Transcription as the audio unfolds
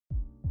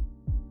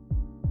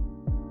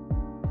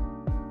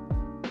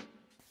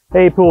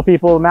Hey pool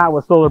people, Matt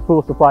with Solar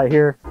Pool Supply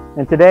here,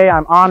 and today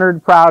I'm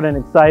honored, proud, and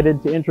excited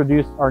to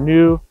introduce our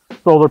new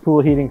solar pool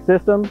heating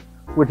system,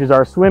 which is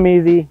our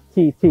SwimEasy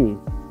TT,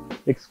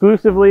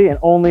 exclusively and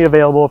only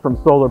available from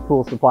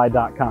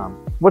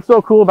solarpoolsupply.com. What's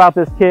so cool about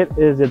this kit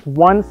is it's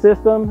one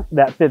system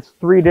that fits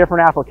 3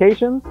 different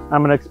applications.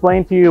 I'm going to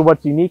explain to you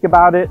what's unique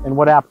about it and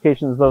what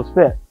applications those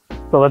fit.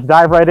 So let's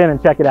dive right in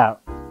and check it out.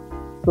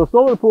 So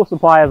Solar Pool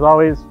Supply has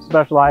always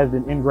specialized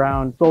in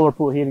in-ground solar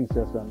pool heating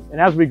systems.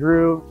 And as we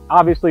grew,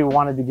 obviously we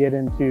wanted to get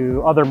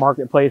into other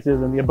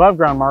marketplaces, and the above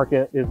ground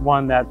market is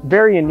one that's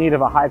very in need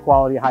of a high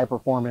quality, high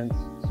performance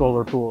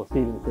solar pool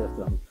heating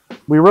system.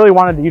 We really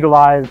wanted to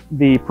utilize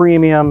the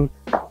premium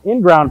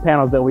in-ground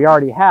panels that we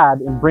already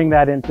had and bring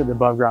that into the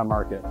above ground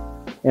market.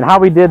 And how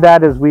we did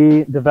that is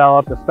we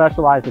developed a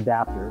specialized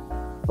adapter.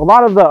 A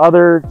lot of the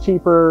other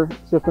cheaper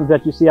systems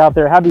that you see out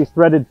there have these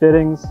threaded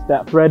fittings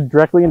that thread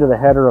directly into the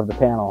header of the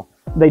panel.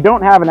 They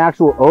don't have an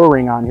actual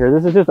O-ring on here.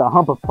 This is just a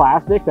hump of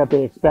plastic that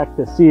they expect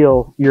to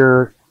seal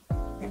your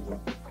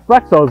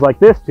flex hose like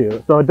this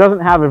to. So it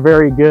doesn't have a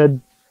very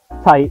good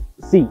tight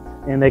seat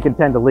and they can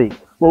tend to leak.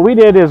 What we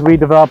did is we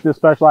developed this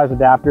specialized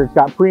adapter. It's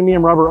got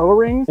premium rubber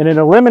O-rings and it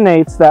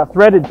eliminates that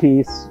threaded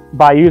piece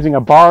by using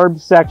a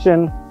barbed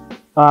section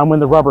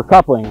with the rubber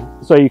coupling.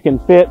 So you can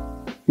fit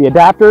the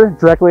adapter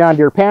directly onto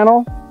your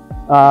panel,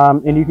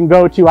 and you can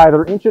go to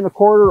either 1.25 inch or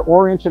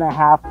 1.5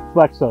 inch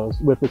flex hose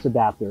with this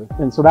adapter.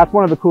 And so that's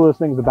one of the coolest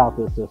things about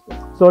this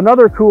system. So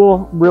another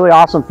cool, really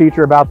awesome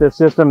feature about this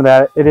system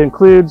that it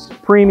includes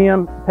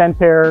premium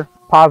Pentair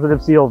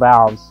positive seal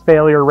valves.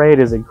 Failure rate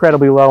is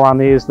incredibly low on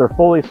these. They're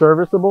fully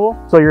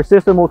serviceable. So your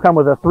system will come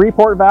with a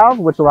 3-port valve,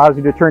 which allows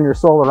you to turn your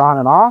solar on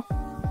and off.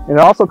 And it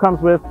also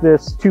comes with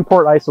this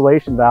 2-port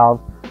isolation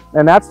valve.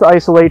 And that's to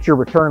isolate your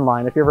return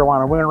line. If you ever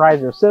want to winterize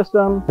your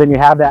system, then you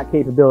have that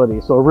capability.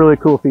 So a really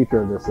cool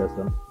feature of this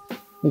system.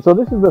 And so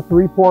this is the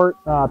 3-port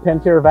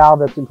Pentair valve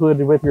that's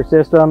included with your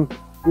system.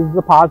 This is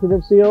the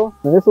positive seal.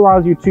 And this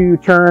allows you to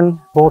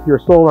turn both your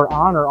solar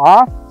on or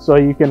off. So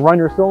you can run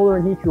your solar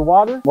and heat your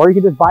water, or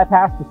you can just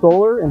bypass the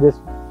solar and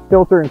just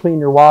filter and clean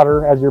your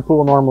water as your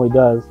pool normally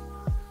does.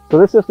 So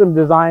this system is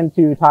designed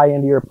to tie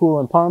into your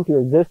pool and pump,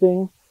 your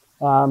existing.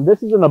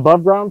 This is an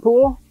above ground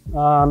pool.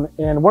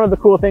 And one of the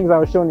cool things I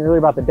was showing you earlier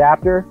about the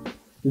adapter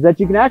is that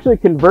you can actually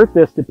convert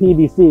this to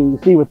PVC. You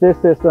see with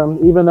this system,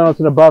 even though it's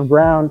an above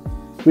ground,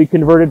 we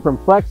converted from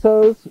flex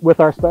hose with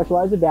our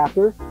specialized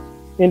adapter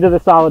into the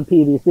solid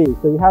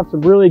PVC. So you have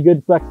some really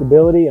good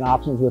flexibility and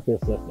options with this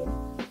system.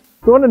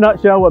 So in a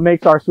nutshell, what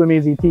makes our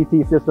SwimEasy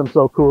TT system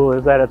so cool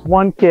is that it's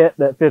one kit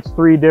that fits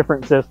 3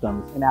 different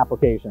systems and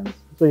applications.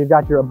 So you've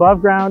got your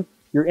above ground,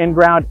 your in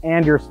ground,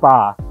 and your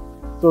spa.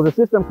 So the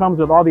system comes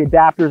with all the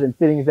adapters and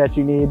fittings that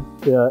you need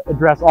to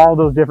address all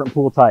those different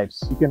pool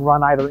types. You can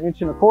run either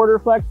 1.25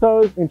 inch flex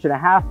hose, 1.5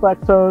 inch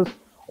flex hose,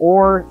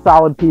 or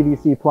solid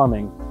PVC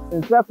plumbing.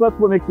 And so that's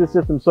what makes this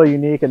system so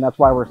unique, and that's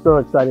why we're so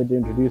excited to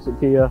introduce it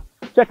to you.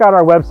 Check out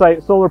our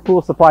website,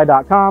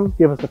 solarpoolsupply.com.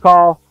 Give us a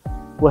call.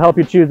 We'll help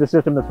you choose the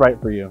system that's right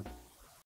for you.